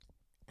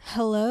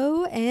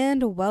Hello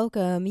and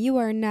welcome. You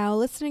are now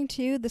listening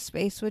to the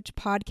Space Witch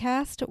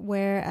podcast,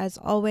 where, as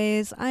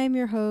always, I am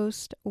your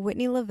host,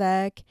 Whitney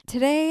Levesque.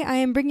 Today, I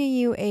am bringing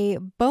you a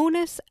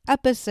bonus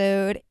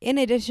episode in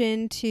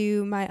addition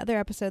to my other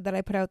episode that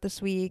I put out this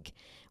week,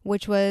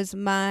 which was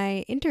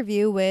my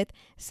interview with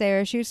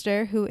Sara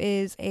Schuster, who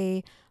is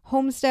a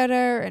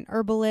homesteader, an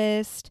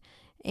herbalist,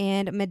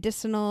 and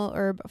medicinal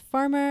herb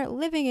farmer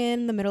living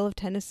in the middle of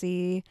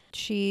Tennessee.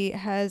 She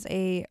has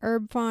a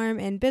herb farm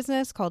and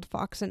business called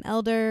Fox and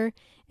Elder,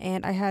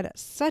 and I had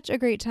such a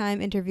great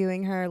time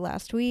interviewing her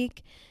last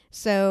week.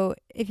 So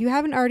if you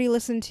haven't already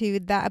listened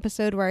to that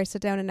episode where I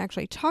sit down and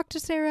actually talk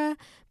to Sara,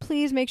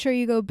 please make sure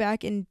you go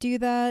back and do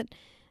that.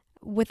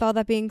 With all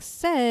that being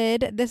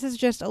said, this is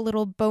just a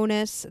little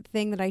bonus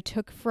thing that I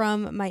took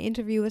from my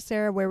interview with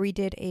Sara, where we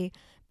did a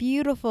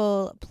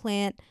beautiful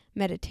plant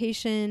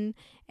meditation.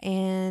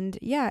 And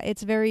yeah,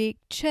 it's very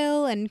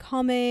chill and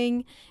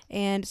calming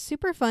and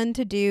super fun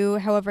to do.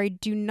 However, I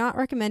do not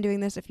recommend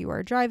doing this if you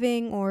are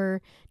driving or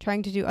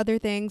trying to do other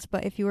things.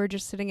 But if you are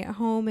just sitting at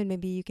home and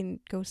maybe you can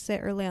go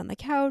sit or lay on the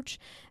couch,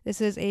 this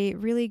is a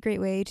really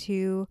great way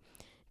to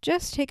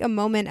just take a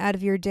moment out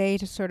of your day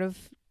to sort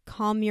of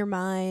calm your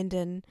mind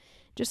and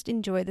just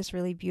enjoy this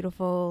really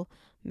beautiful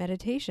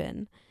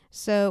meditation.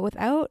 So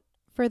without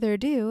further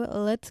ado,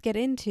 let's get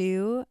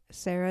into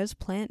Sara's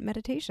plant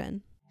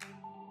meditation.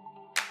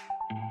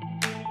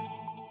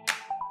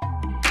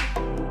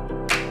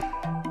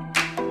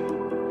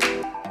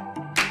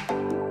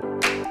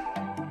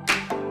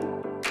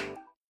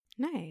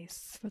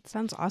 Nice. That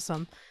sounds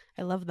awesome.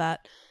 I love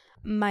that.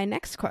 My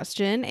next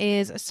question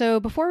is,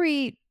 so before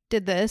we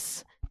did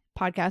this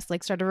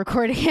podcast, started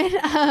recording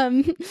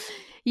it,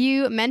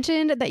 you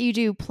mentioned that you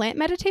do plant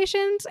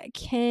meditations.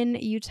 Can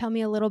you tell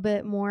me a little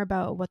bit more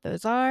about what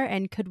those are,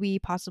 and could we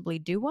possibly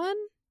do one?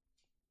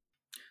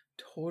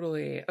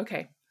 Totally.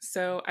 Okay.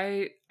 So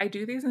I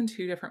do these in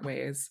two different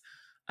ways.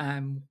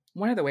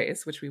 One of the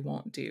ways, which we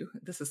won't do,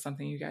 this is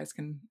something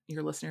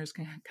your listeners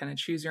can kind of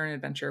choose your own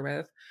adventure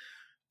with,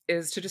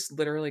 is to just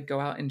literally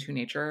go out into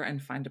nature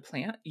and find a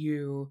plant.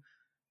 You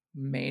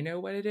may know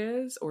what it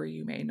is, or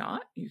you may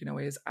not. You can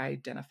always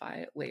identify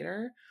it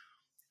later,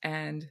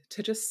 and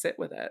to just sit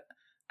with it.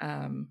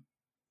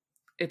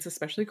 It's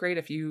especially great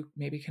if you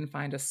maybe can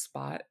find a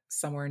spot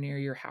somewhere near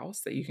your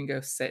house that you can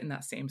go sit in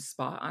that same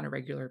spot on a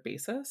regular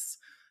basis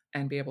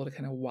and be able to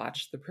kind of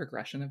watch the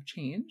progression of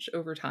change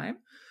over time.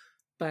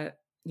 But,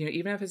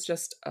 even if it's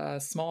just a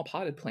small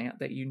potted plant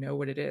that you know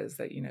what it is,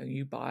 that,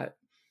 you bought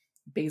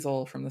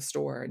basil from the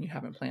store and you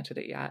haven't planted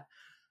it yet,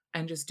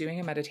 and just doing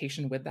a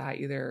meditation with that,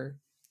 either,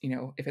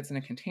 if it's in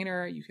a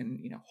container, you can,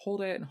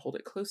 hold it and hold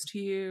it close to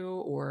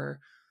you, or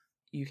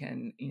you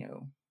can,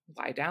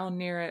 lie down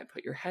near it,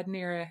 put your head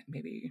near it,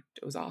 maybe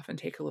doze off and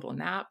take a little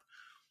nap,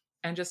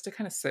 and just to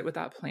kind of sit with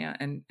that plant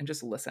and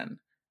just listen,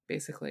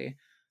 basically,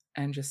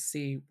 and just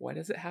see what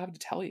does it have to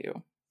tell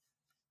you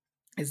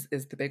is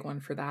the big one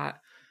for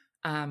that.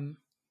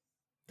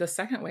 The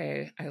second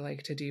way I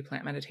like to do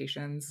plant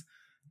meditations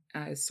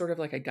is sort of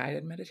like a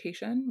guided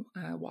meditation,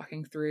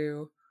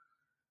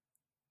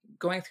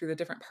 going through the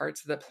different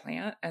parts of the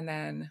plant. And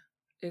then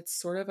it's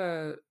sort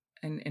of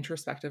an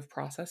introspective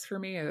process for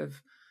me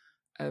of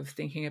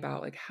thinking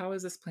about, like, how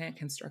is this plant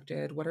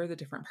constructed? What are the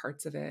different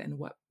parts of it, and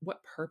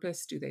what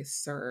purpose do they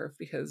serve?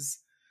 Because,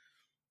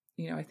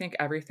 I think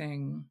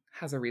everything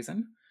has a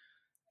reason.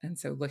 And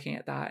so looking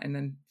at that and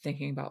then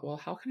thinking about, well,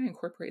 how can I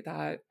incorporate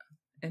that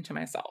into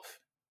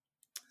myself?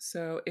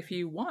 So if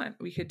you want,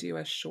 we could do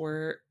a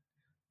short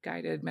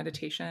guided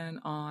meditation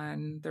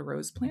on the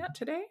rose plant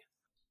today.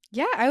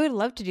 Yeah, I would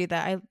love to do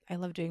that. I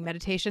love doing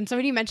meditation. So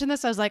when you mentioned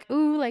this, I was like,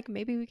 ooh,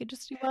 maybe we could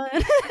just do one.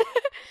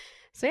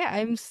 So yeah,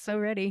 I'm so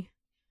ready.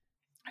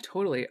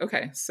 Totally.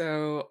 Okay.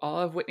 So all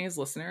of Whitney's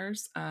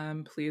listeners,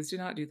 please do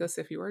not do this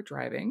if you are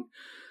driving.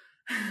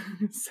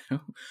 So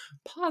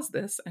pause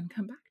this and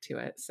come back to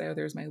it. So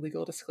there's my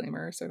legal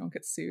disclaimer so I don't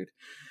get sued.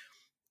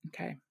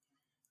 Okay.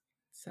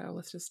 So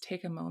let's just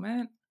take a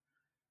moment.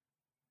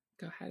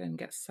 Go ahead and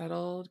get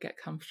settled, get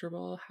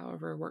comfortable,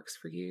 however works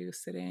for you,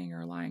 sitting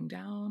or lying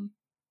down.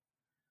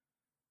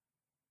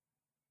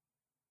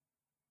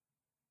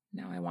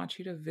 Now I want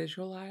you to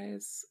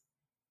visualize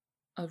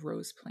a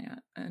rose plant,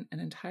 an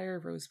entire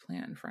rose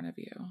plant in front of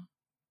you.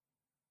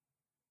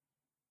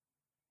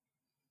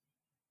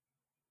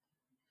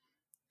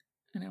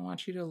 And I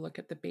want you to look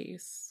at the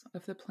base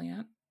of the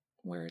plant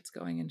where it's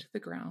going into the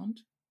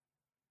ground.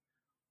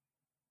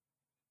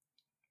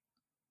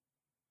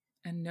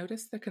 And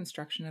notice the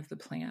construction of the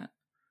plant.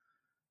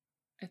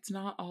 It's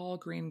not all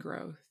green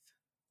growth.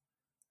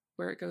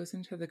 Where it goes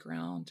into the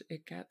ground,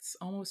 it gets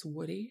almost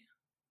woody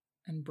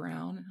and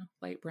brown,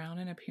 light brown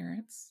in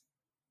appearance.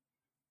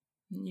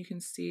 And you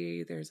can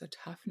see there's a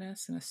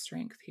toughness and a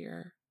strength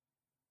here.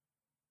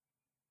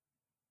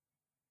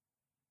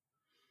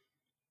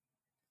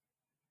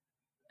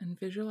 And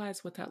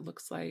visualize what that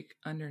looks like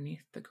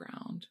underneath the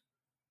ground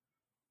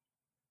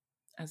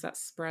as that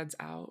spreads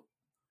out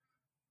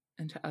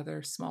into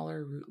other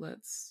smaller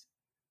rootlets,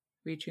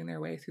 reaching their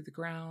way through the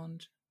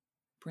ground,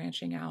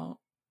 branching out,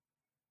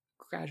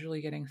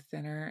 gradually getting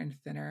thinner and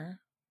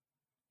thinner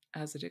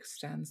as it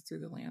extends through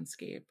the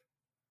landscape.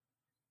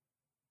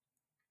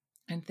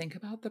 And think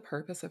about the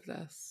purpose of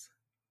this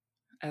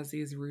as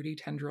these rooty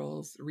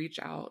tendrils reach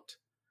out,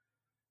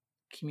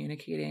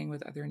 communicating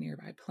with other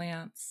nearby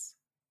plants,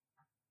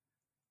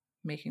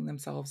 making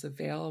themselves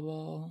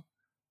available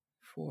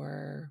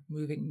for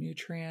moving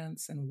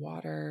nutrients and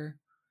water,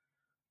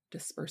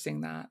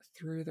 dispersing that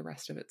through the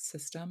rest of its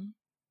system.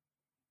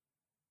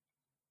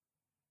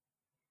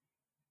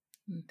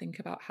 And think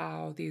about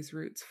how these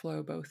roots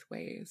flow both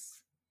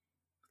ways.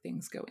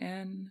 Things go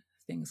in,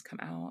 things come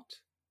out.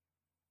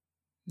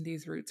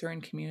 These roots are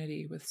in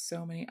community with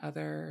so many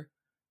other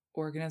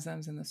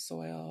organisms in the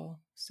soil,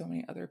 so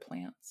many other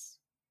plants.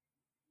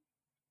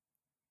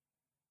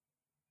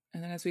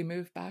 And then as we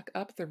move back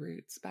up the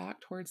roots, back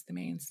towards the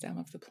main stem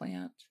of the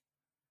plant,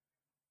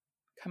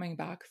 coming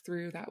back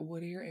through that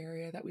woodier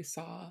area that we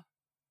saw,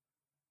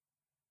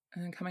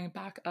 and then coming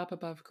back up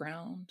above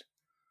ground.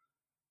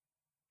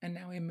 And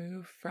now we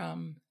move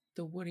from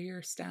the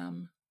woodier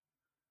stem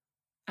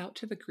out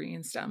to the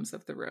green stems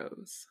of the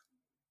rose.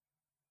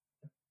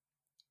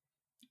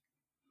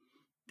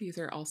 These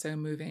are also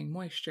moving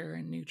moisture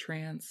and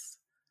nutrients.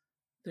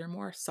 They're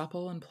more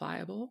supple and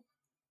pliable.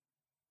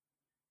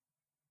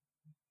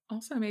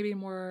 Also, maybe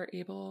more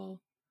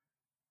able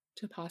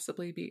to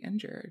possibly be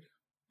injured.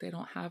 They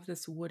don't have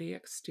this woody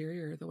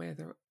exterior the way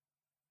the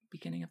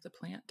beginning of the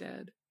plant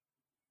did.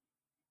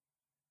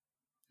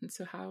 And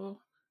so how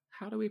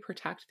do we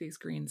protect these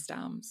green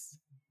stems?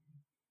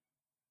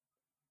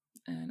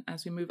 And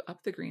as we move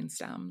up the green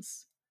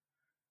stems,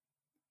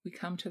 we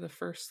come to the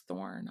first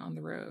thorn on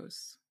the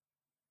rose.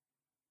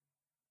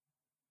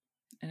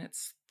 And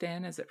it's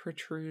thin as it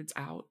protrudes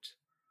out,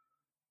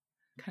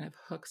 kind of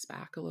hooks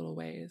back a little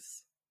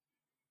ways.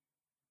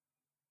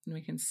 And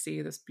we can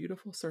see this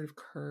beautiful sort of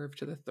curve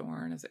to the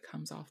thorn as it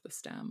comes off the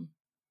stem.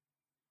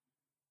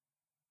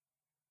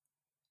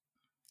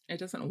 It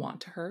doesn't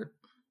want to hurt.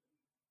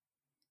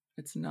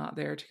 It's not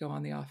there to go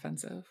on the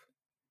offensive.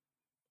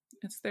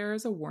 It's there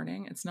as a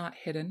warning. It's not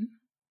hidden.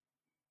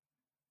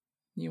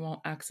 You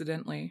won't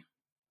accidentally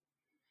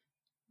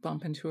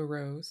bump into a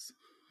rose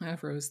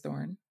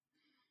thorn.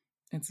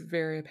 It's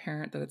very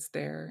apparent that it's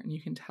there, and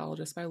you can tell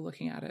just by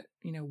looking at it,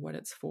 what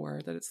it's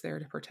for, that it's there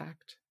to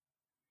protect.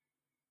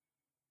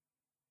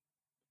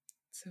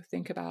 So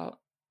think about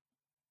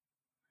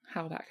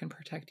how that can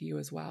protect you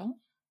as well.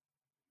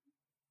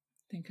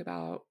 Think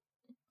about,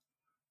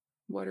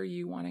 what are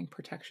you wanting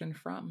protection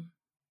from?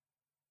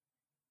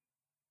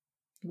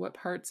 What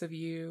parts of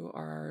you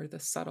are the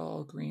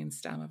subtle green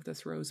stem of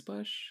this rose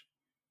bush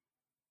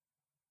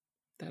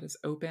that is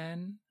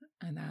open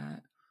and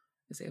that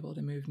is able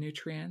to move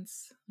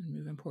nutrients and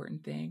move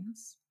important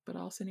things, but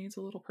also needs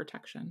a little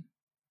protection?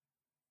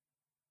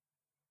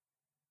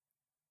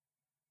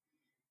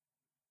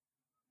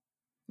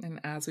 And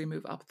as we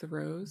move up the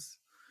rose,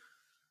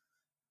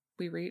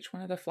 we reach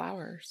one of the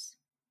flowers.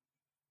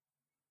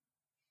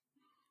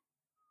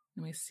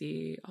 And we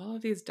see all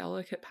of these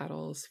delicate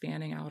petals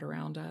fanning out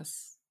around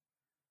us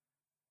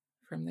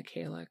from the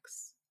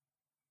calyx.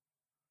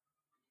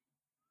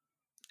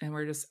 And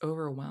we're just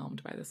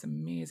overwhelmed by this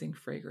amazing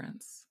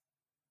fragrance.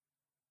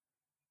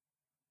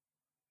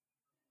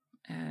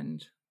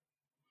 And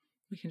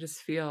we can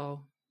just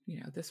feel,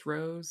 this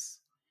rose,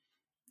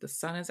 the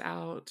sun is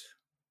out,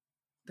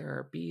 there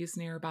are bees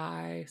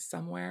nearby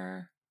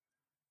somewhere.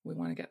 We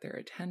want to get their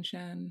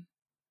attention.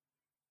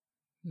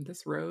 And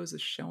this rose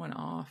is showing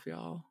off,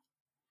 y'all,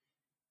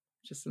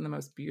 just in the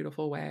most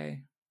beautiful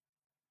way.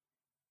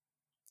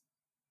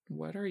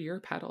 What are your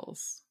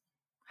petals?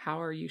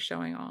 How are you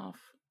showing off?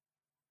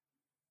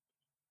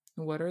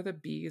 What are the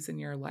bees in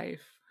your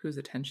life whose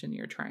attention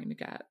you're trying to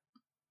get?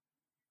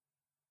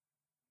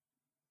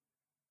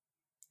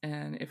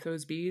 And if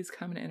those bees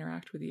come and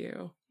interact with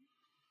you,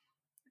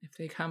 if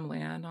they come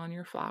land on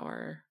your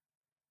flower,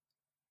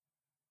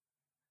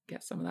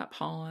 get some of that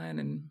pollen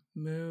and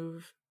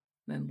move,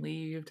 then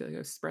leave to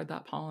go spread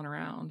that pollen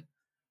around,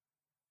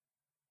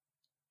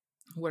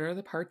 what are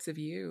the parts of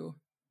you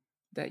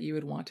that you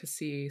would want to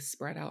see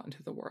spread out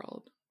into the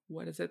world?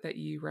 What is it that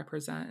you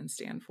represent and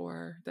stand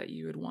for that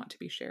you would want to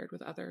be shared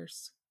with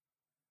others?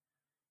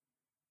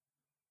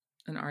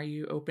 And are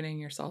you opening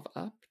yourself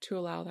up to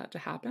allow that to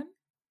happen?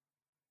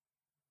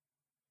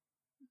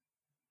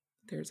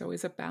 There's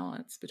always a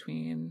balance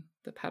between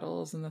the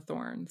petals and the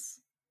thorns.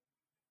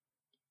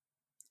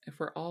 If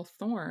we're all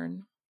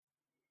thorn,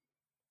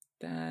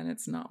 then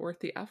it's not worth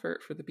the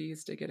effort for the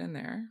bees to get in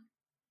there.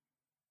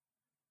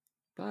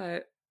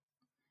 But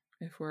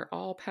if we're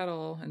all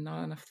petal and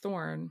not enough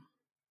thorn,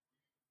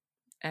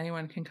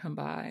 anyone can come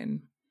by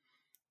and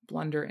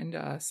blunder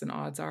into us, and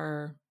odds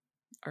are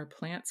our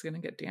plant's going to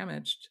get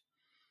damaged.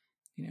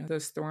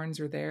 Those thorns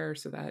are there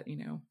so that,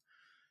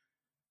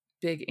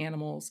 big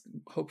animals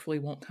hopefully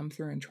won't come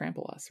through and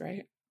trample us,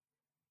 right?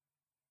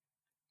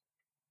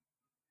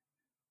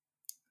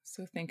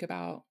 So think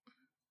about,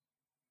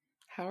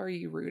 how are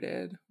you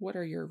rooted? What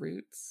are your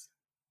roots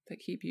that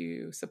keep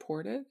you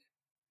supported?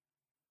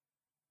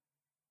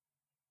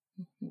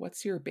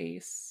 what's your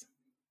base?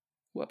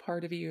 What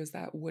part of you is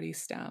that woody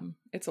stem?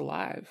 It's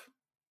alive.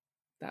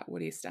 That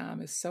woody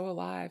stem is so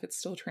alive, it's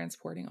still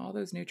transporting all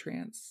those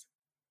nutrients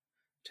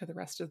to the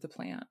rest of the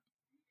plant.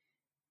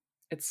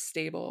 It's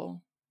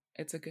stable.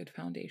 It's a good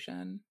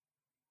foundation.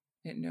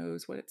 It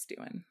knows what it's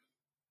doing.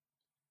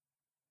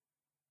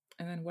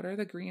 And then what are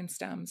the green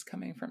stems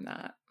coming from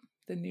that?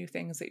 The new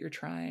things that you're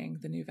trying,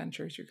 the new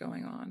ventures you're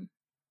going on.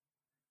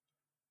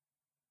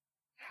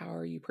 How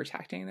are you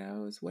protecting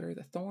those? What are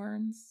the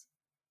thorns?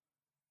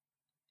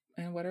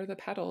 And what are the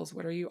petals?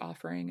 What are you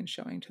offering and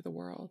showing to the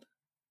world?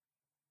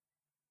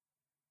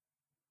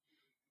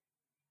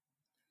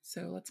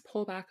 So let's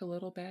pull back a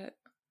little bit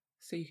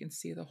so you can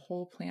see the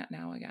whole plant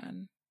now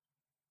again.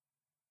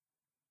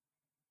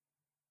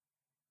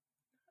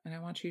 And I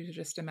want you to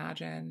just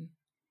imagine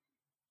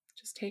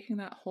just taking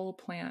that whole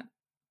plant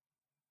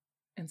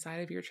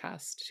inside of your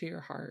chest to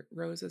your heart,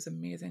 Rose's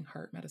amazing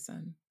heart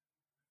medicine.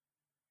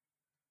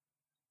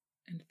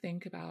 And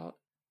think about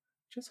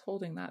just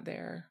holding that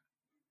there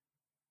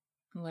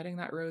and letting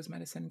that rose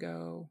medicine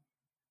go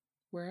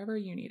wherever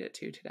you need it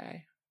to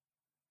today.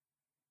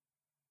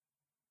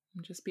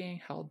 And just being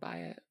held by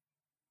it.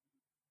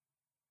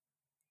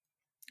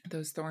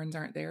 Those thorns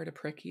aren't there to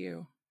prick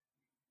you.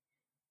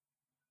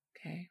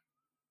 Okay?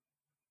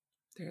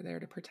 They're there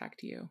to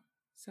protect you.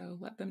 So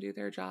let them do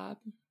their job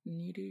and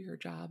you do your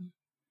job.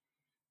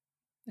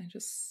 And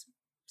just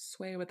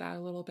sway with that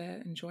a little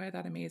bit. Enjoy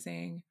that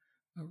amazing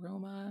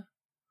aroma.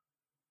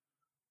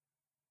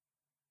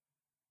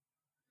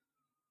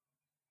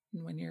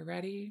 And when you're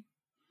ready,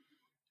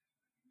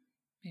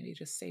 maybe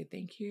just say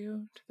thank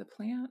you to the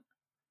plant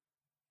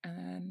and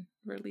then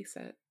release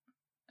it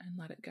and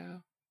let it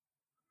go.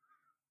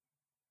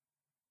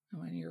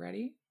 And when you're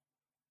ready,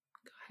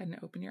 go ahead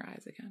and open your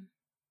eyes again.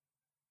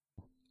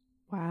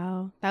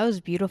 Wow, that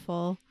was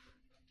beautiful.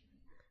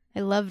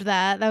 I loved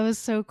that. That was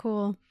so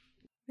cool.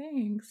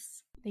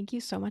 Thanks. Thank you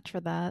so much for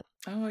that.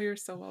 Oh, you're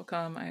so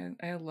welcome.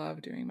 I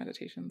love doing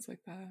meditations like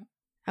that.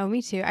 Oh,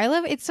 me too. I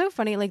love it's so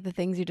funny, like the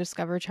things you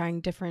discover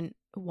trying different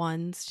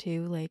ones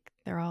too. Like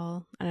they're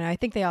all, I don't know, I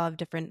think they all have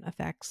different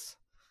effects.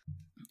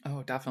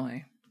 Oh,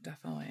 definitely.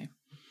 Definitely.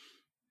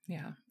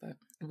 Yeah, but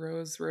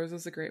Rose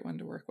is a great one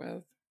to work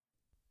with.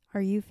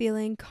 Are you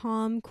feeling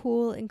calm,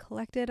 cool, and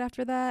collected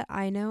after that?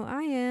 I know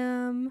I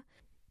am.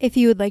 If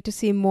you would like to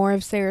see more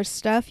of Sara's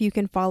stuff, you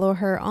can follow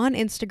her on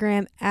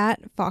Instagram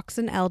at Fox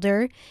and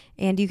Elder,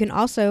 and you can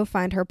also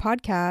find her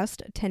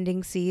podcast,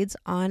 Tending Seeds,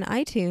 on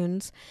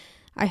iTunes.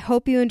 I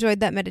hope you enjoyed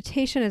that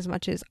meditation as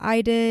much as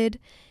I did,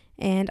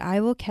 and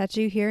I will catch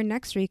you here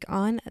next week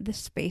on the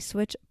Space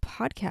Witch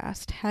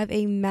podcast. Have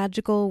a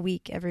magical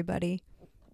week, everybody.